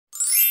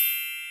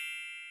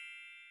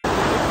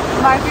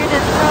Margaret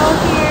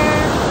here,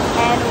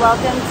 and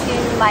welcome to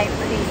my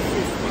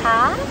Priestess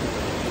path.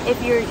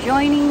 If you're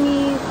joining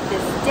me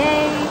this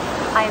day,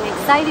 I'm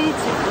excited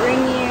to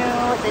bring you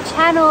the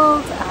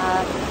channeled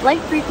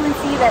light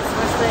frequency that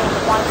Source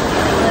wants to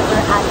deliver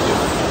at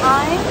this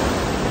time.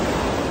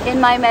 In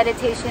my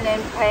meditation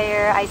and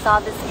prayer, I saw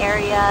this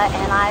area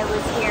and I was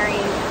hearing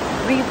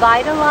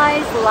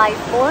revitalize life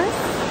force.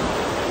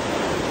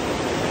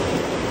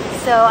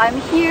 So I'm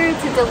here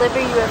to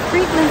deliver you a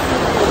frequency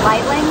through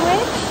light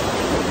language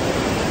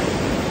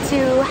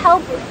to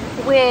help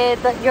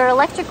with your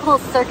electrical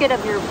circuit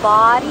of your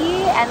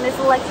body, and this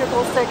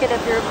electrical circuit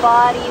of your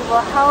body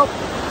will help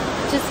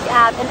just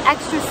add an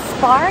extra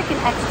spark, an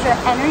extra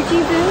energy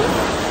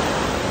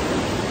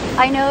boost.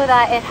 I know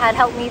that it had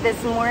helped me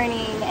this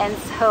morning, and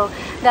so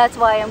that's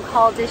why I'm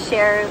called to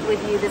share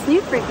with you this new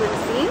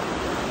frequency.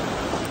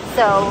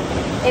 So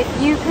if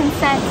you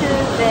consent to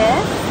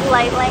this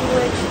light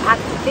language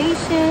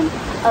activation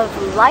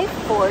of life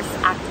force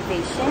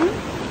activation,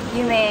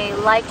 you may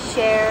like,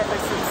 share, or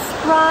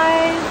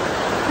subscribe.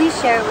 Please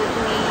share with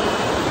me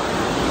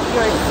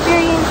your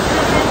experience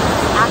with this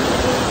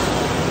activation.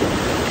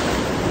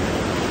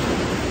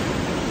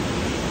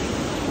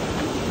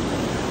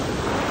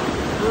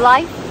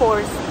 Life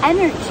force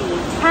energy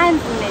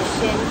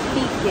transmission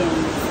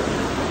begins.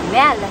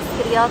 Mela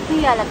skria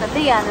kuya la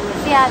katea na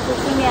mesia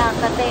kuya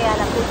katea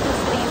la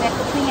kutusri me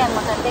kuya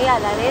makatea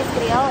la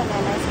reskria ona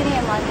na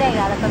skria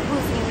matea la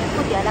kutusri me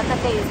kuya la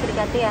katea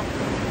skria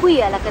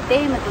kuya la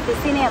katea me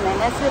kutusine me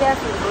na suria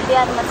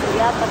kuya ma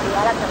suria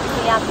katea la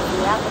katea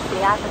kuya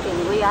katea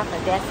kuya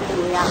katea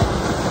suria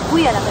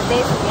kuya la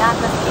katea suria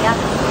katea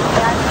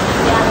kuya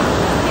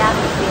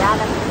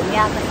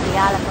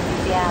la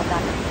katea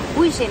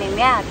Wishe ne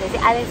meate di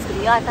ales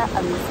criata a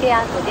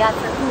mischiato di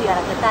altra cuia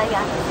la catania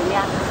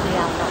criata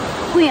criata.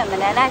 Cuia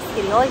menena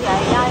scrioia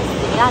e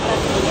criata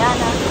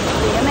criana,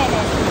 cuia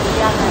mena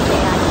scriata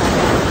criata.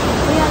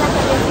 Cuia la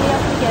categoria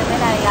cuia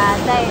mena ya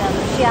dai la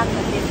mischiato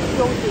di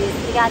scrioia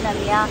criata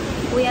mia,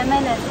 cuia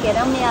mena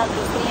schiera mia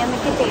cuia me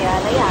che te la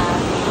ya.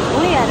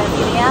 Cuia la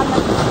criama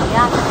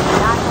criata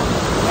criata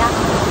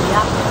criata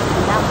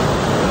criata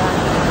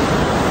criata.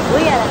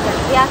 Cuia la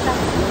criata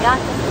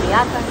criata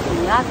criata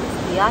criata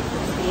criata.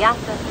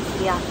 Sriata,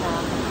 Sriata,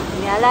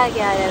 Miala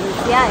Gaia,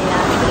 Sriaya,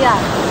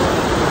 Sriato,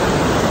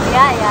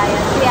 Sriaya,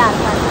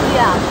 Sriata,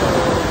 Sriato,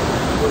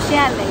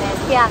 Uscemene,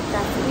 Sriata,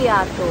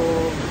 Sriato,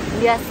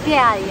 Mia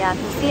Sriaya,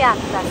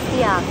 Sriata,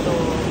 Sriato,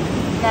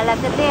 Nella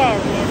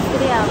Catene,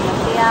 Sriamo,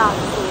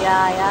 Sriato,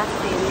 Sriaya,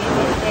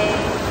 Srimite,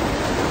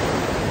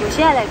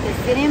 Uscele che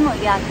Srimo,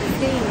 Yata,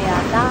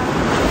 Srimiata,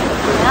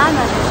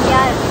 Sriana,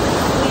 Sriaya,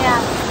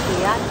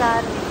 Sriata,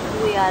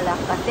 Sriata, la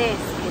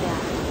Catesca.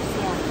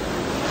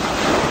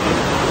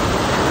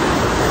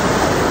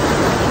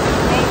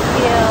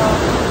 Feel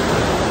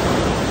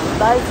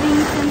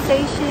buzzing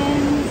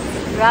sensations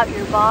throughout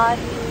your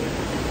body,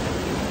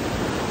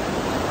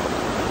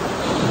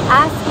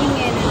 asking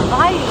and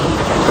inviting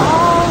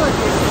all of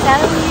your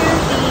cellular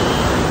being,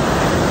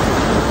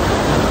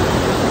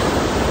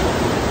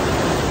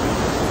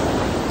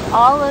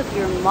 all of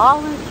your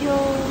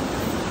molecules,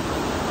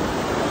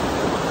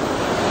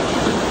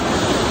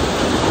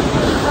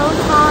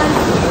 protons,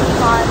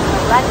 neutrons,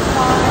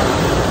 electrons,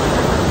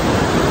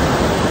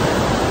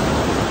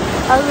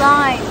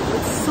 align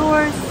with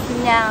Source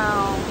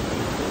now.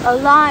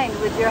 Align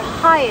with your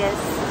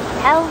highest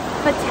health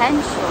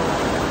potential.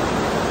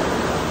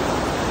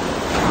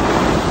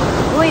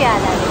 Voya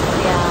la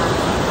alegría.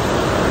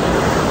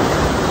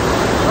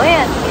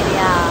 Voya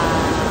alegría.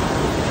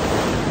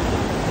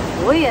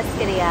 Voya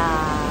alegría.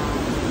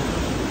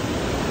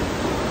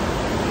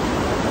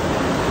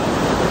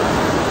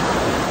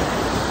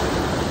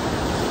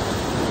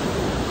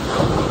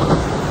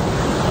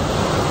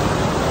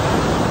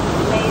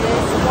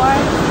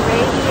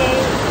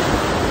 Radiate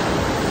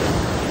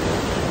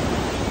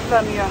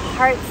from your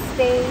heart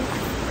space,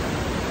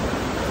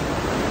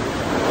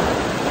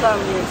 from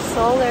your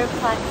solar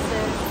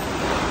plexus,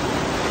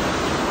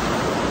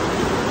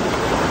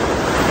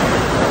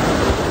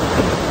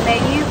 may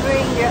you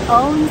bring your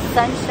own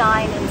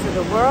sunshine into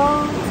the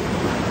world.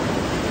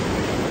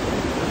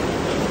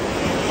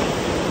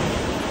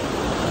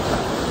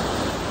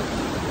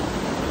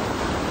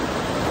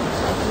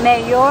 May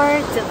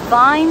your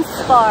divine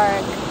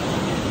spark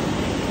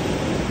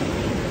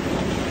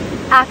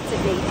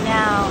activate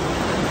now.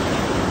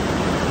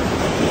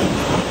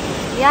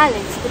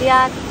 Yale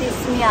spriatis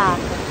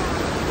miata.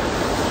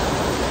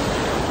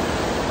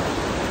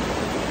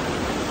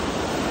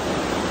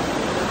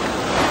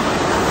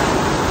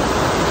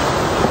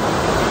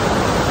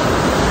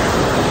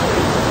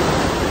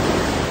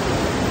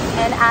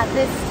 And at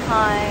this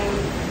time,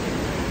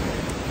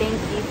 thank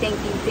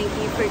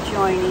you for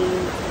joining.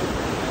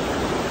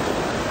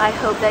 I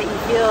hope that you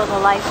feel the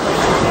life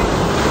force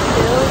energy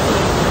filled.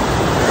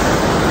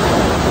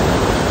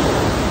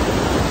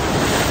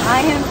 I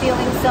am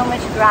feeling so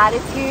much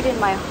gratitude in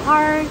my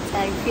heart.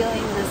 I'm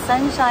feeling the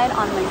sunshine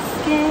on my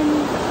skin.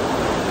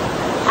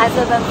 as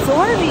I'm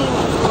absorbing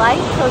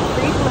light code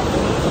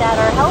frequencies that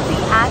are helping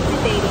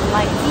activating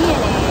my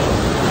DNA,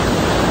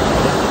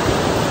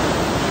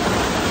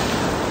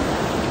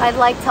 I'd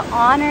like to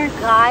honor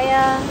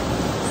Gaia,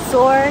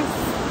 Source,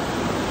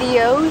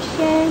 the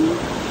ocean.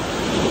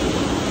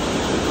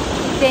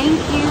 Thank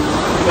you,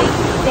 thank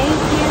you,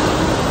 thank you.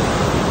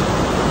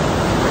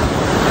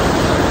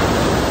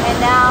 And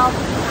now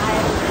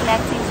I'm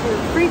connecting to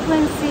a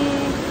frequency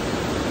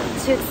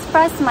to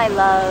express my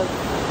love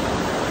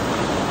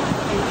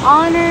in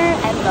honor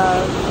and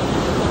love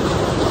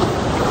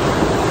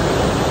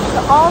to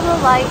all the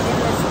light in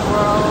this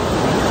world.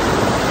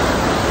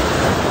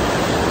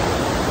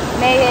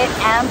 May it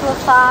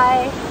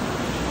amplify.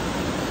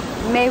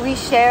 May we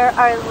share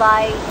our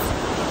light.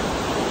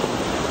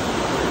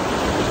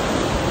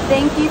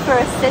 Thank you for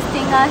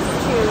assisting us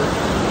to.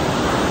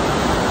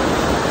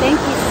 Thank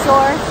you,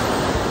 Source.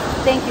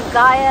 Thank you,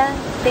 Gaia.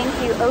 Thank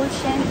you,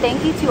 Ocean.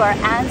 Thank you to our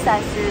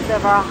ancestors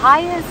of our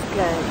highest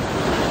good.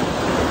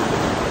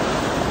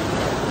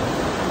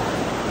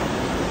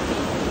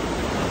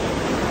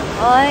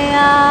 Oh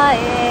yeah,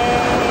 oh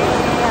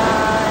yeah,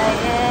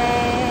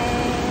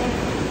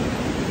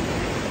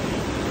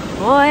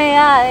 oh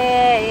yeah,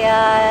 oh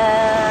yeah,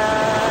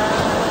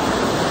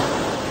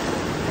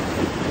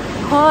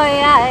 oh yeah, oh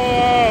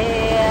yeah,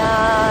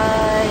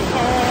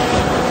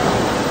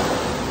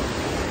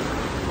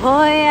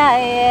 oh yeah,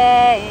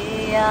 oh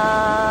yeah.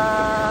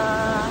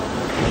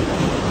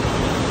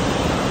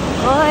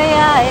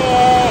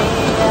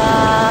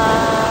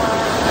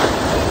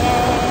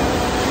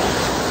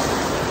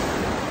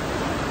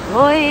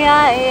 Oh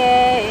yeah,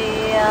 yeah,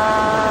 yeah.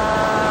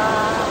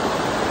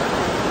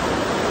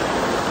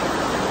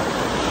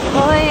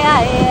 Oh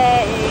yeah, yeah,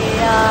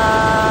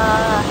 yeah.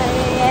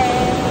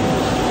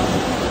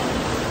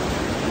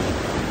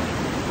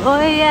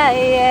 Oh yeah,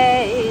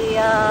 yeah,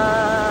 yeah.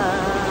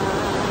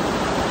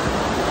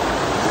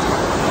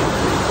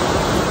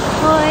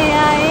 Oh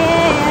yeah,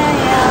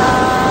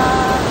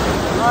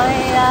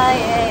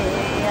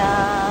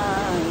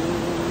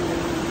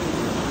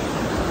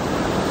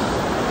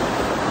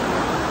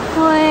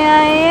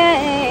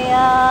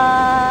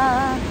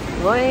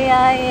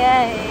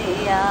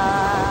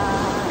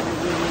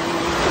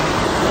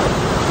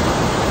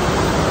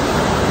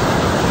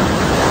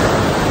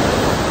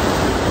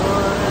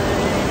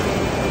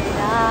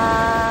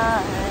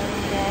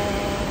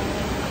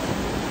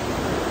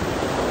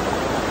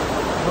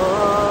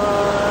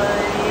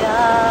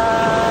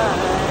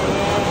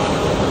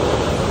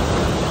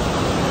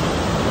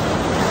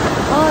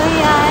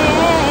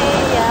 yeah,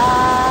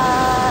 yeah.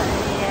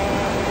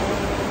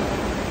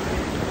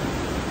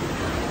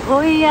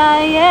 Oh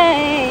yeah, yeah,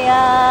 yeah,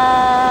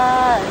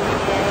 yeah.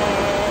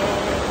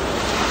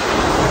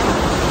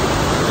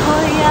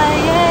 Oh yeah,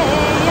 yeah,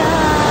 yeah,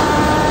 yeah.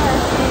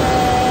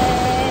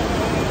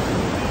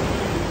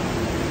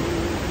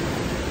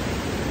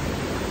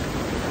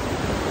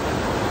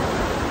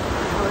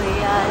 Oh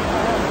yeah,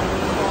 yeah,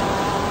 yeah.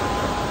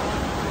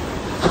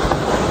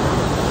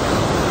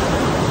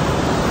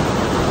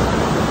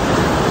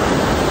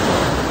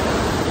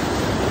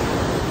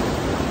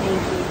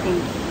 Thank you,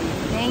 thank you,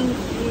 thank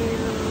you.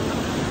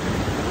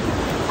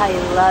 I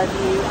love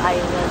you, I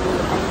love you,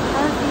 I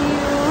love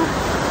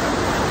you.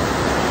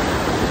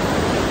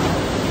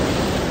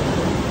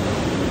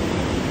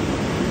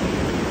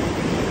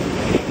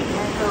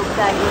 I hope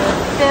that you're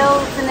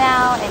filled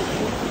now and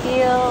can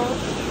feel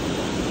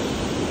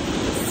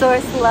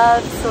Source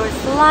love,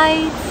 Source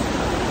light.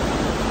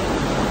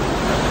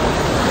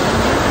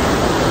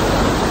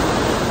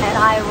 And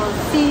I will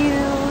see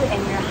you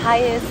in your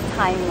highest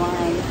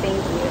timeline.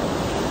 Thank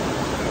you.